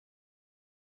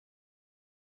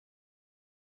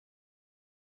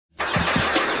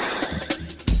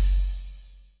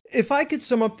If I could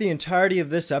sum up the entirety of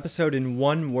this episode in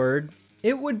one word,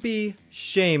 it would be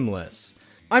shameless.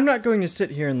 I'm not going to sit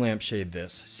here and lampshade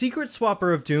this. Secret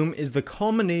Swapper of Doom is the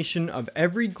culmination of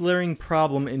every glaring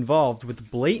problem involved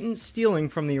with blatant stealing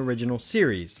from the original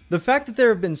series. The fact that there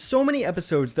have been so many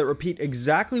episodes that repeat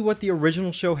exactly what the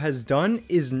original show has done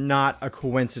is not a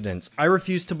coincidence. I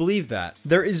refuse to believe that.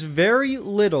 There is very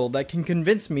little that can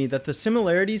convince me that the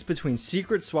similarities between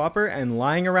Secret Swapper and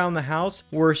Lying Around the House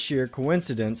were sheer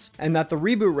coincidence, and that the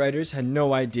reboot writers had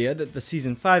no idea that the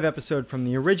season 5 episode from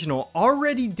the original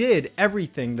already did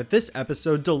everything that this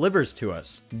episode delivers to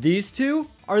us. These two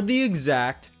are the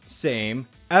exact same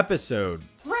episode.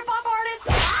 Rip-off artist!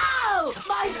 Ow!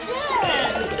 My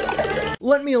shit!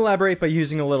 Let me elaborate by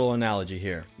using a little analogy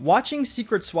here. Watching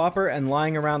Secret Swapper and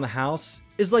Lying Around the House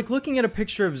is like looking at a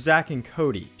picture of Zack and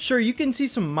Cody. Sure, you can see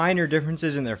some minor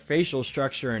differences in their facial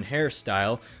structure and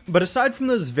hairstyle, but aside from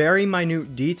those very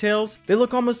minute details, they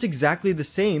look almost exactly the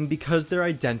same because they're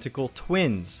identical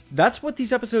twins. That's what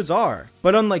these episodes are.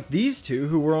 But unlike these two,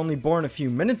 who were only born a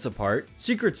few minutes apart,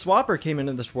 Secret Swapper came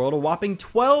into this world a whopping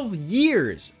 12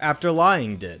 years after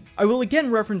Lying did. I will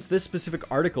again reference this specific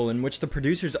article in which the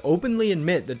producers openly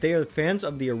admit that they are fans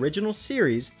of the original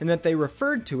series and that they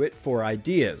referred to it for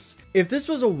ideas. If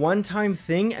this was a one-time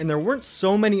thing and there weren't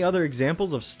so many other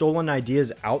examples of stolen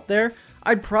ideas out there,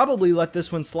 I'd probably let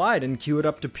this one slide and queue it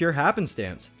up to pure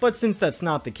happenstance. But since that's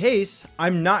not the case,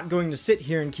 I'm not going to sit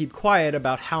here and keep quiet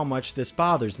about how much this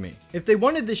bothers me. If they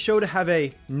wanted this show to have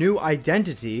a new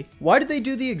identity, why did they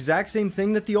do the exact same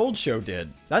thing that the old show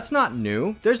did? That's not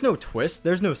new. There's no twist,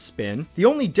 there's no spin. The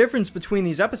only difference between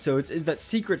these episodes is that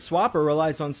Secret Swapper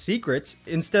relies on secrets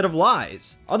instead of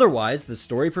lies. Otherwise, the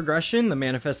story progression, the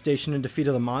manifestation and defeat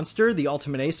of the monster, the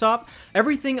ultimate Aesop,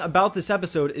 everything about this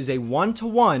episode is a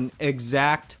one-to-one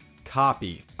exact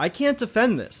copy. I can't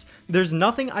defend this. There's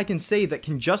nothing I can say that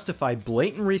can justify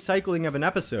blatant recycling of an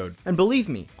episode. And believe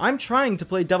me, I'm trying to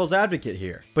play devil's advocate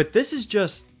here. But this is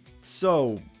just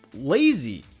so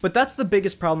lazy. But that's the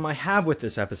biggest problem I have with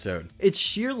this episode. It's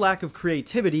sheer lack of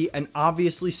creativity and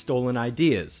obviously stolen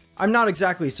ideas. I'm not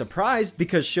exactly surprised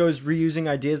because shows reusing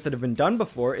ideas that have been done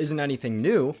before isn't anything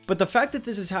new, but the fact that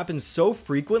this has happened so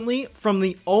frequently from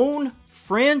the own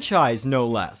franchise no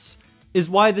less is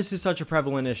why this is such a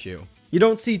prevalent issue. You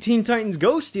don't see Teen Titans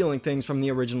Go stealing things from the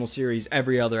original series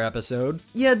every other episode.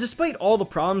 Yeah, despite all the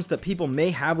problems that people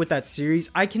may have with that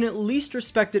series, I can at least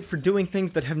respect it for doing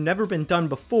things that have never been done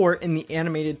before in the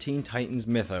animated Teen Titans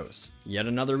mythos. Yet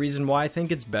another reason why I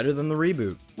think it's better than the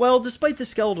reboot. Well, despite the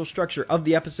skeletal structure of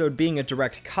the episode being a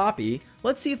direct copy,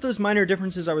 let's see if those minor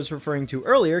differences I was referring to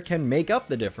earlier can make up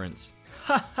the difference.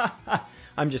 Ha ha ha,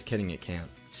 I'm just kidding, it can't.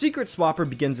 Secret Swapper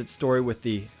begins its story with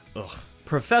the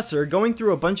professor going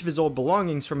through a bunch of his old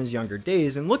belongings from his younger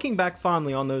days and looking back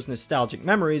fondly on those nostalgic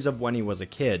memories of when he was a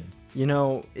kid. You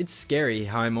know, it's scary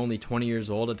how I'm only 20 years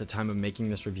old at the time of making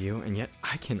this review, and yet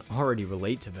I can already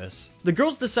relate to this. The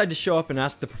girls decide to show up and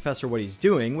ask the professor what he's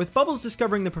doing, with Bubbles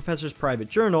discovering the professor's private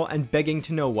journal and begging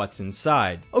to know what's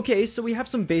inside. Okay, so we have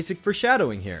some basic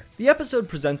foreshadowing here. The episode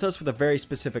presents us with a very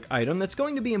specific item that's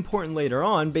going to be important later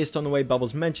on based on the way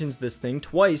Bubbles mentions this thing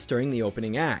twice during the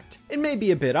opening act. It may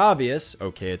be a bit obvious,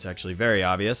 okay, it's actually very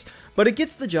obvious, but it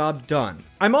gets the job done.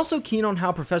 I'm also keen on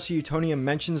how Professor Utonium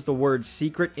mentions the word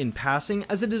secret in passing,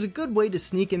 as it is a good way to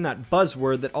sneak in that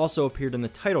buzzword that also appeared in the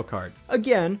title card.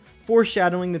 Again,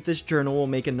 foreshadowing that this journal will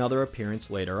make another appearance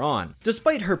later on.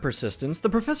 Despite her persistence, the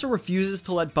professor refuses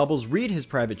to let Bubbles read his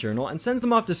private journal and sends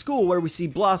them off to school, where we see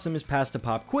Blossom is passed a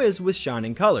pop quiz with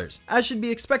shining colors, as should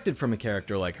be expected from a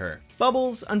character like her.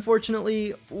 Bubbles,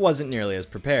 unfortunately, wasn't nearly as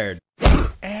prepared.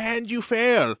 And you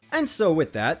fail. And so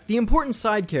with that, the important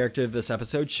side character of this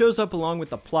episode shows up along with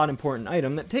the plot important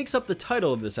item that takes up the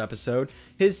title of this episode,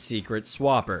 his Secret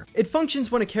Swapper. It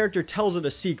functions when a character tells it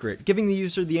a secret, giving the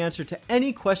user the answer to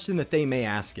any question that they may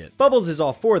ask it. Bubbles is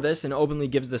all for this and openly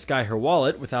gives this guy her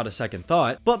wallet without a second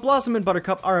thought, but Blossom and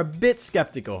Buttercup are a bit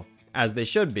skeptical, as they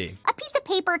should be. A piece of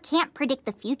paper can't predict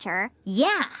the future.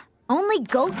 Yeah, only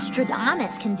Goat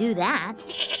Stradamus can do that.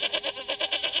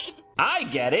 I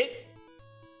get it.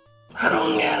 I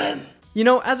don't get it. You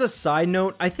know, as a side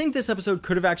note, I think this episode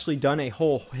could have actually done a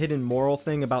whole hidden moral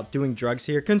thing about doing drugs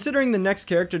here, considering the next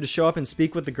character to show up and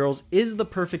speak with the girls is the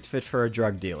perfect fit for a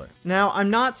drug dealer. Now, I'm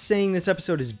not saying this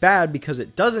episode is bad because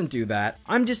it doesn't do that,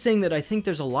 I'm just saying that I think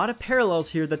there's a lot of parallels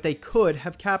here that they could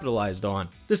have capitalized on.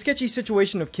 The sketchy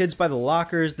situation of kids by the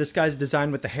lockers, this guy's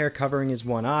design with the hair covering his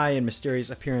one eye and mysterious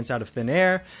appearance out of thin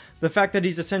air, the fact that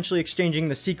he's essentially exchanging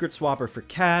the Secret Swapper for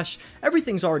cash,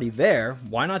 everything's already there,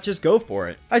 why not just go for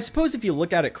it? I suppose if if you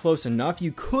look at it close enough,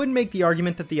 you could make the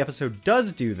argument that the episode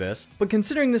does do this, but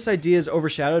considering this idea is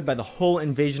overshadowed by the whole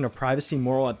invasion of privacy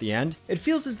moral at the end, it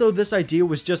feels as though this idea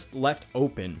was just left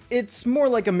open. It's more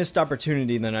like a missed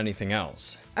opportunity than anything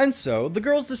else. And so, the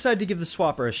girls decide to give the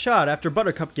swapper a shot after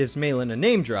Buttercup gives Malin a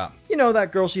name drop. You know,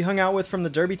 that girl she hung out with from the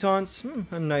Derby Taunts?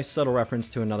 A nice subtle reference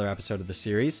to another episode of the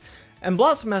series. And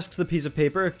Blossom asks the piece of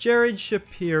paper if Jared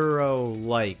Shapiro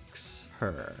likes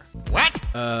her. What?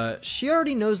 She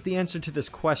already knows the answer to this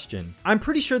question. I'm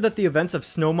pretty sure that the events of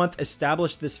Snow Month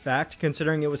established this fact,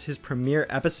 considering it was his premiere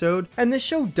episode, and this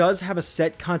show does have a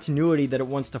set continuity that it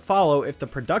wants to follow if the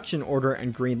production order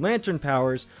and Green Lantern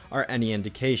powers are any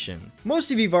indication. Most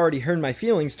of you've already heard my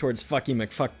feelings towards Fucky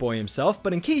McFuckboy himself,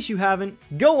 but in case you haven't,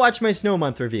 go watch my Snow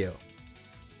Month review.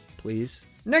 Please.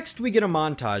 Next, we get a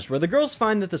montage where the girls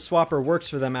find that the swapper works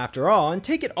for them after all and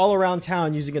take it all around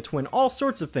town using it to win all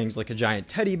sorts of things like a giant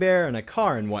teddy bear and a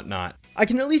car and whatnot. I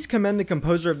can at least commend the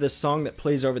composer of this song that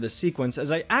plays over this sequence,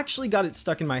 as I actually got it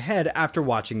stuck in my head after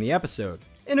watching the episode.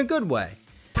 In a good way.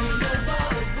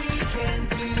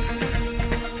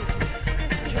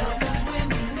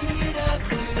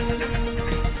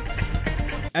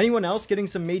 Anyone else getting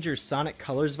some major Sonic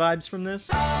Colors vibes from this?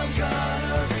 I'm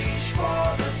gonna reach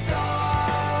for the stars,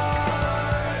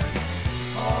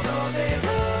 although they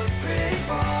look pretty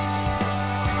far.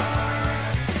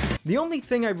 The only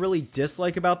thing I really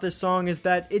dislike about this song is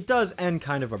that it does end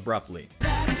kind of abruptly.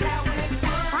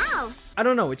 Wow. I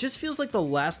don't know, it just feels like the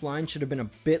last line should have been a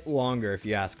bit longer if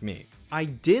you ask me. I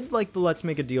did like the Let's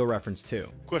Make a Deal reference too.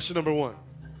 Question number 1.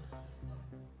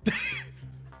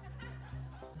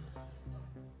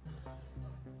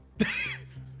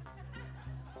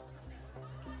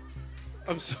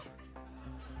 I'm sorry.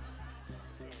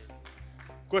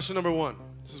 Question number 1.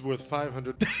 This is worth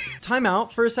 500. Time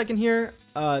out for a second here.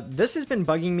 This has been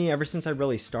bugging me ever since I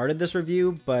really started this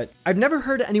review, but I've never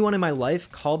heard anyone in my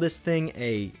life call this thing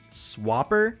a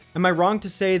swapper. Am I wrong to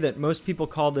say that most people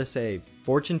call this a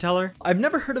fortune teller? I've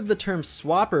never heard of the term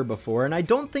swapper before, and I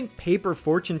don't think paper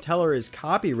fortune teller is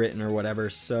copywritten or whatever,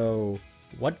 so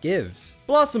what gives?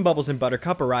 Blossom, Bubbles, and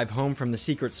Buttercup arrive home from the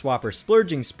secret swapper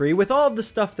splurging spree with all of the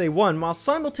stuff they won, while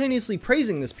simultaneously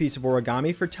praising this piece of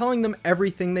origami for telling them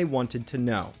everything they wanted to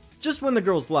know. Just when the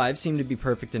girls' lives seem to be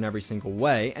perfect in every single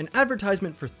way, an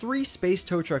advertisement for 3 space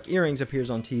tow truck earrings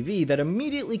appears on TV that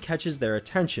immediately catches their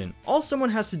attention. All someone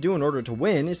has to do in order to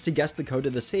win is to guess the code to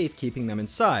the safe keeping them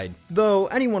inside, though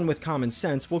anyone with common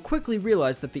sense will quickly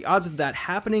realize that the odds of that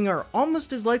happening are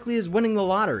almost as likely as winning the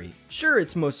lottery. Sure,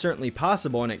 it's most certainly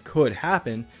possible and it could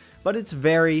happen, but it's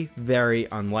very, very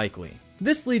unlikely.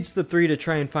 This leads the 3 to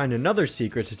try and find another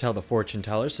secret to tell the fortune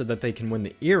teller so that they can win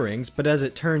the earrings, but as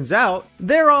it turns out,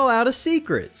 they're all out of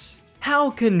secrets. How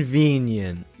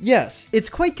convenient. Yes, it's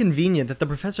quite convenient that the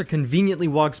professor conveniently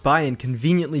walks by and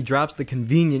conveniently drops the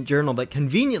convenient journal that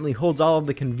conveniently holds all of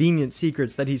the convenient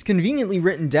secrets that he's conveniently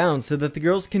written down so that the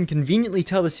girls can conveniently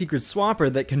tell the secret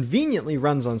swapper that conveniently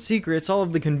runs on secrets all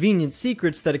of the convenient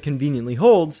secrets that it conveniently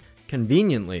holds,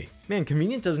 conveniently. Man,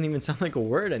 convenient doesn't even sound like a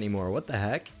word anymore, what the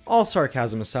heck? All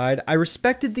sarcasm aside, I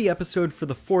respected the episode for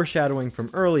the foreshadowing from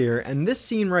earlier, and this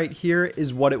scene right here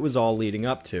is what it was all leading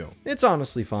up to. It's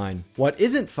honestly fine. What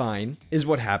isn't fine is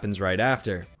what happens right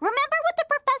after. Remember what the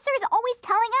professor's always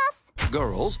telling us?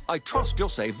 Girls, I trust you'll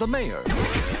save the mayor.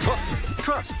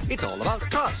 Trust. It's all about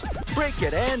trust. Break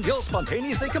it and you'll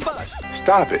spontaneously combust.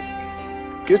 Stop it.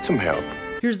 Get some help.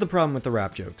 Here's the problem with the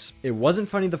rap jokes. It wasn't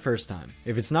funny the first time.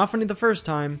 If it's not funny the first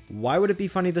time, why would it be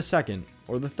funny the second,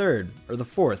 or the third, or the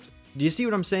fourth? Do you see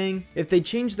what I'm saying? If they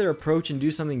change their approach and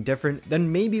do something different,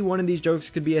 then maybe one of these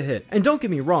jokes could be a hit. And don't get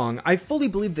me wrong, I fully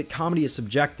believe that comedy is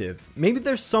subjective. Maybe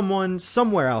there's someone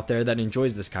somewhere out there that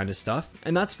enjoys this kind of stuff,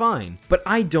 and that's fine. But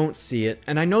I don't see it,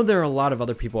 and I know there are a lot of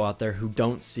other people out there who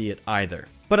don't see it either.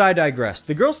 But I digress.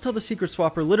 The girls tell the secret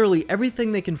swapper literally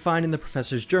everything they can find in the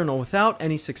professor's journal without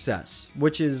any success,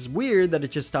 which is weird that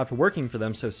it just stopped working for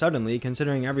them so suddenly,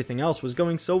 considering everything else was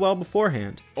going so well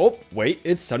beforehand. Oh, wait,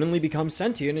 it suddenly becomes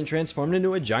sentient and transformed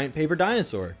into a giant paper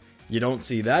dinosaur. You don't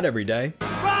see that every day.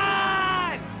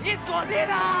 Run! It's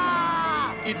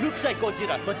Godzilla! It looks like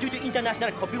Godzilla, but due to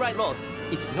international copyright laws,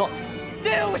 it's not.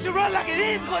 Still, we should run like it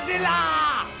is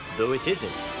Godzilla! Though it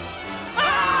isn't.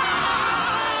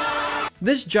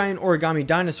 This giant origami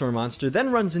dinosaur monster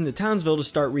then runs into Townsville to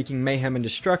start wreaking mayhem and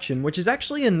destruction, which is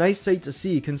actually a nice sight to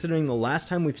see considering the last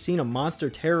time we've seen a monster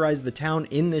terrorize the town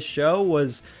in this show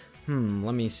was,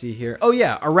 let me see here. Oh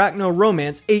yeah, Arachno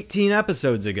Romance 18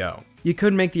 episodes ago. You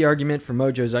could make the argument for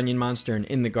Mojo's Onion Monster and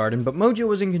In the Garden, but Mojo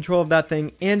was in control of that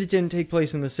thing and it didn't take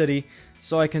place in the city,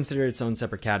 so I consider it its own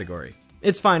separate category.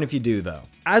 It's fine if you do though.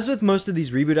 As with most of these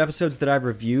reboot episodes that I've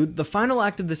reviewed, the final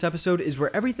act of this episode is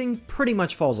where everything pretty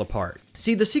much falls apart.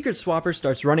 See, the secret swapper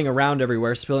starts running around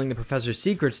everywhere spilling the professor's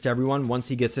secrets to everyone once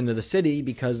he gets into the city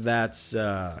because that's,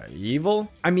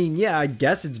 evil? I mean, yeah, I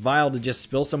guess it's vile to just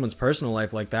spill someone's personal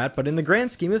life like that, but in the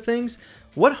grand scheme of things,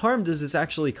 what harm does this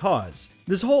actually cause?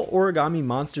 This whole origami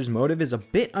monster's motive is a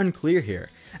bit unclear here.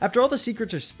 After all the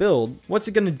secrets are spilled, what's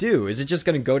it gonna do? Is it just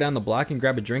gonna go down the block and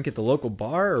grab a drink at the local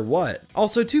bar, or what?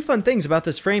 Also, two fun things about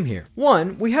this frame here.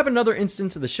 One, we have another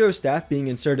instance of the show staff being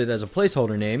inserted as a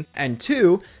placeholder name, and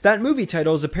two, that movie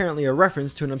title is apparently a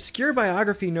reference to an obscure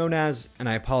biography known as, and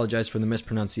I apologize for the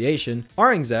mispronunciation,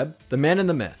 Aurangzeb, the Man in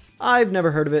the Myth. I've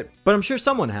never heard of it, but I'm sure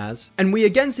someone has. And we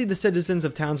again see the citizens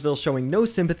of Townsville showing no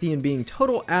sympathy and being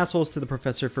total assholes to the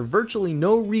professor for virtually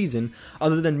no reason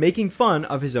other than making fun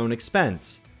of his own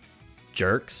expense.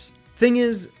 Jerks. Thing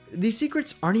is, these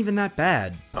secrets aren't even that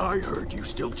bad. I heard you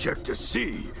still check to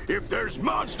see if there's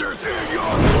monsters in your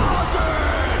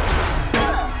closet!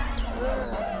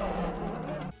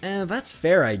 That's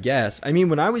fair, I guess. I mean,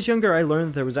 when I was younger, I learned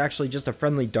that there was actually just a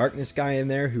friendly darkness guy in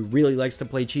there who really likes to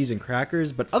play cheese and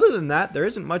crackers, but other than that, there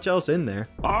isn't much else in there.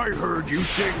 I heard you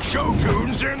sing show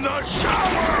tunes in the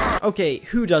shower! Okay,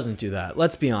 who doesn't do that?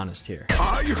 Let's be honest here.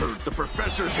 I heard the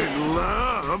professor's in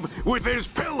love with his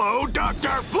pillow, Dr.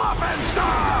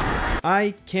 Flufferstuff!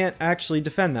 I can't actually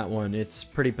defend that one. It's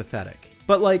pretty pathetic.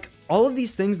 But like, all of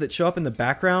these things that show up in the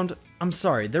background, I'm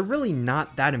sorry, they're really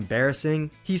not that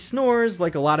embarrassing. He snores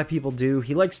like a lot of people do.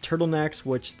 He likes turtlenecks,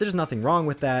 which there's nothing wrong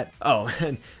with that. Oh,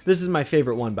 and this is my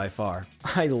favorite one by far.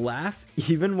 I laugh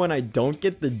even when I don't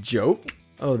get the joke.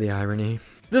 Oh, the irony.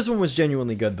 This one was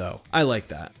genuinely good though. I like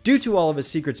that. Due to all of his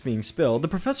secrets being spilled, the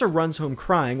professor runs home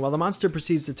crying while the monster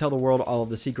proceeds to tell the world all of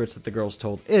the secrets that the girls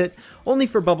told it, only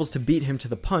for Bubbles to beat him to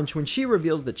the punch when she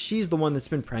reveals that she's the one that's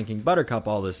been pranking Buttercup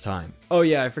all this time. Oh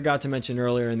yeah, I forgot to mention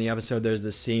earlier in the episode there's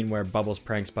this scene where Bubbles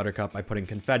pranks Buttercup by putting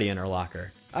confetti in her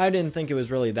locker. I didn't think it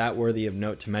was really that worthy of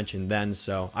note to mention then,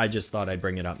 so I just thought I'd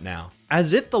bring it up now.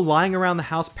 As if the lying around the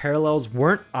house parallels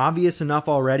weren't obvious enough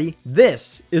already,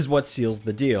 this is what seals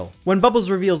the deal. When Bubbles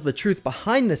reveals the truth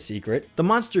behind the secret, the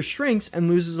monster shrinks and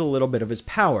loses a little bit of his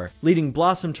power, leading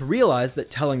Blossom to realize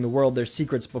that telling the world their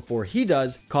secrets before he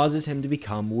does causes him to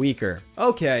become weaker.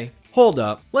 Okay. Hold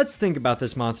up, let's think about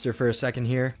this monster for a second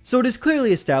here. So it is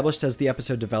clearly established as the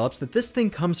episode develops that this thing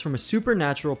comes from a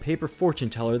supernatural paper fortune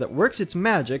teller that works its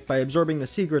magic by absorbing the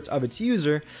secrets of its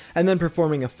user and then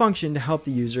performing a function to help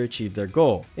the user achieve their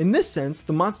goal. In this sense,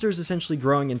 the monster is essentially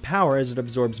growing in power as it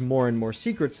absorbs more and more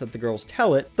secrets that the girls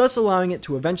tell it, thus allowing it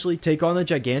to eventually take on the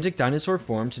gigantic dinosaur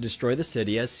form to destroy the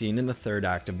city as seen in the third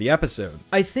act of the episode.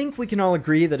 I think we can all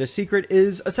agree that a secret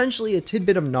is essentially a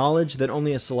tidbit of knowledge that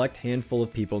only a select handful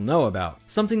of people know about.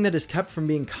 Something that is kept from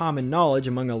being common knowledge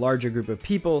among a larger group of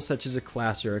people, such as a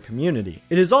class or a community.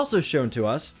 It is also shown to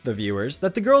us, the viewers,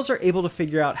 that the girls are able to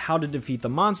figure out how to defeat the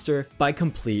monster by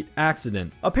complete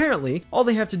accident. Apparently, all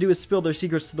they have to do is spill their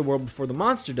secrets to the world before the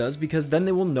monster does, because then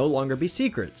they will no longer be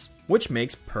secrets. Which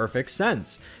makes perfect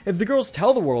sense. If the girls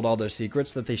tell the world all their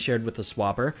secrets that they shared with the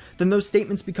swapper, then those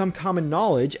statements become common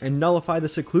knowledge and nullify the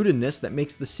secludedness that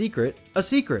makes the secret a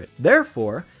secret.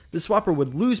 Therefore, the swapper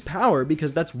would lose power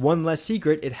because that's one less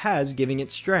secret it has giving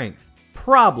it strength.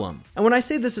 Problem. And when I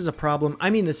say this is a problem, I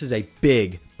mean this is a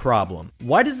big problem.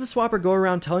 Why does the swapper go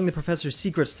around telling the professor's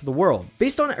secrets to the world?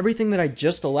 Based on everything that I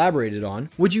just elaborated on,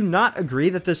 would you not agree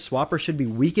that this swapper should be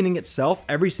weakening itself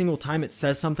every single time it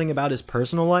says something about his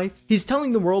personal life? He's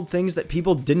telling the world things that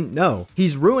people didn't know.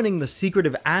 He's ruining the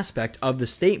secretive aspect of the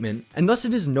statement, and thus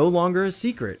it is no longer a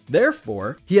secret.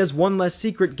 Therefore, he has one less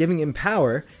secret giving him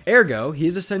power, ergo, he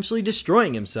is essentially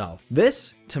destroying himself.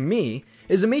 This, to me,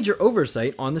 is a major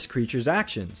oversight on this creature's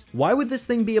actions. Why would this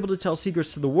thing be able to tell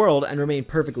secrets to the world and remain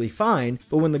perfectly fine,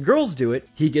 but when the girls do it,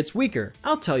 he gets weaker?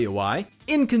 I'll tell you why.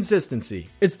 Inconsistency.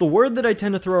 It's the word that I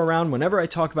tend to throw around whenever I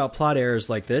talk about plot errors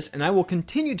like this, and I will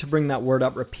continue to bring that word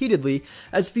up repeatedly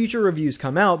as future reviews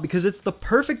come out because it's the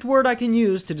perfect word I can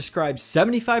use to describe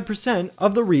 75%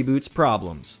 of the reboot's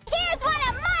problems. Here's one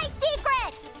of my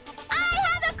secrets! I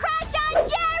have a crush on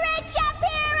Jared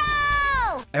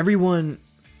Shapiro! Everyone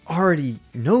already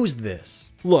knows this.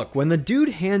 Look, when the dude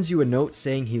hands you a note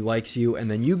saying he likes you and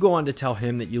then you go on to tell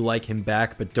him that you like him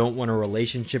back but don't want a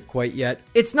relationship quite yet,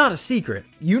 it's not a secret.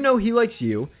 You know he likes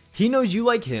you, he knows you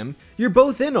like him, you're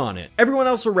both in on it. Everyone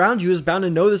else around you is bound to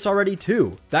know this already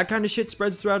too. That kind of shit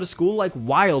spreads throughout a school like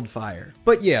wildfire.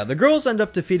 But yeah, the girls end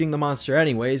up defeating the monster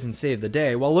anyways and save the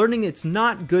day while learning it's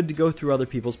not good to go through other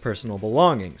people's personal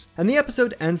belongings. And the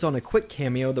episode ends on a quick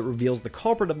cameo that reveals the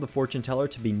culprit of the fortune teller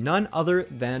to be none other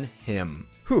than him.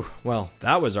 Whew, well,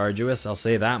 that was arduous, I'll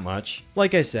say that much.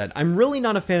 Like I said, I'm really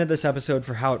not a fan of this episode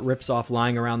for how it rips off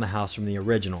Lying Around the House from the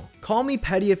original. Call me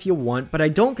petty if you want, but I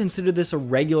don't consider this a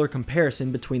regular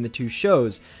comparison between the two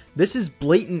shows. This is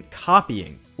blatant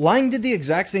copying. Lying did the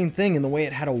exact same thing in the way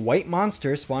it had a white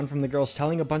monster spawn from the girls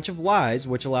telling a bunch of lies,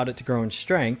 which allowed it to grow in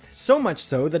strength, so much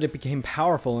so that it became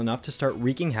powerful enough to start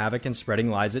wreaking havoc and spreading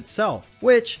lies itself,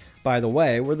 which, by the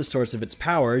way, were the source of its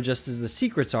power just as the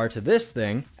secrets are to this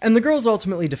thing, and the girls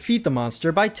ultimately defeat the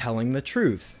monster by telling the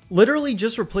truth. Literally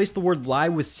just replace the word lie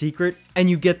with secret, and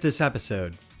you get this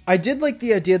episode. I did like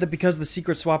the idea that because the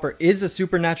Secret Swapper is a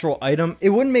supernatural item, it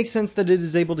wouldn't make sense that it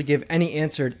is able to give any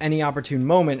answer at any opportune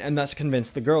moment and thus convince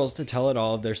the girls to tell it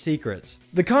all of their secrets.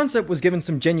 The concept was given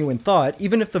some genuine thought,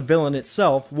 even if the villain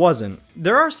itself wasn't.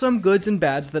 There are some goods and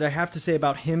bads that I have to say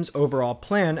about him's overall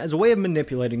plan as a way of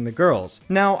manipulating the girls.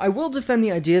 Now, I will defend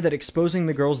the idea that exposing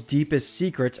the girls' deepest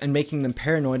secrets and making them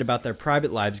paranoid about their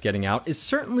private lives getting out is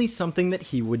certainly something that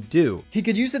he would do. He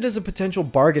could use it as a potential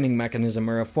bargaining mechanism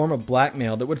or a form of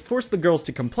blackmail that would force the girls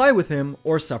to comply with him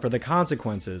or suffer the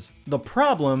consequences. The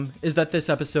problem is that this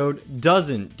episode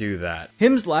doesn't do that.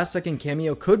 Him's last second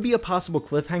cameo could be a possible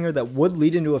cliffhanger that would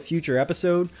lead into a future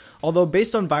episode, although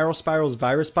based on Viral Spiral's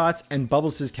virus bots and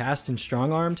Bubbles' cast in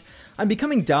Strong Armed, I'm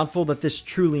becoming doubtful that this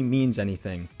truly means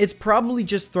anything. It's probably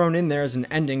just thrown in there as an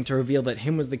ending to reveal that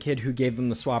him was the kid who gave them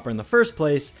the swapper in the first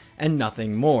place, and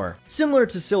nothing more. Similar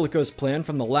to Silico's plan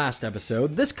from the last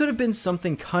episode, this could have been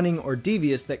something cunning or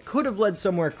devious that could have led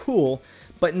somewhere cool,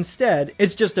 but instead,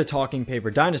 it's just a talking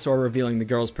paper dinosaur revealing the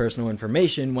girl's personal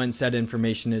information when said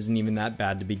information isn't even that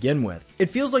bad to begin with. It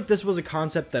feels like this was a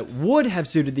concept that would have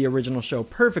suited the original show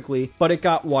perfectly, but it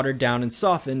got watered down and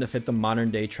softened to fit the modern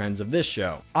day trends of this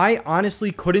show. I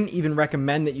honestly couldn't even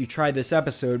recommend that you try this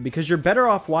episode because you're better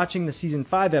off watching the season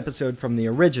 5 episode from the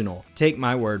original. Take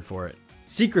my word for it.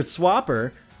 Secret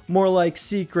Swapper? More like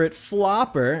Secret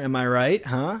Flopper, am I right?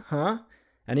 Huh?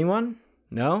 Anyone?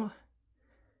 No?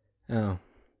 Oh.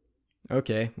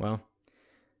 Okay, well,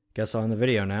 guess I'll end the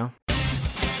video now.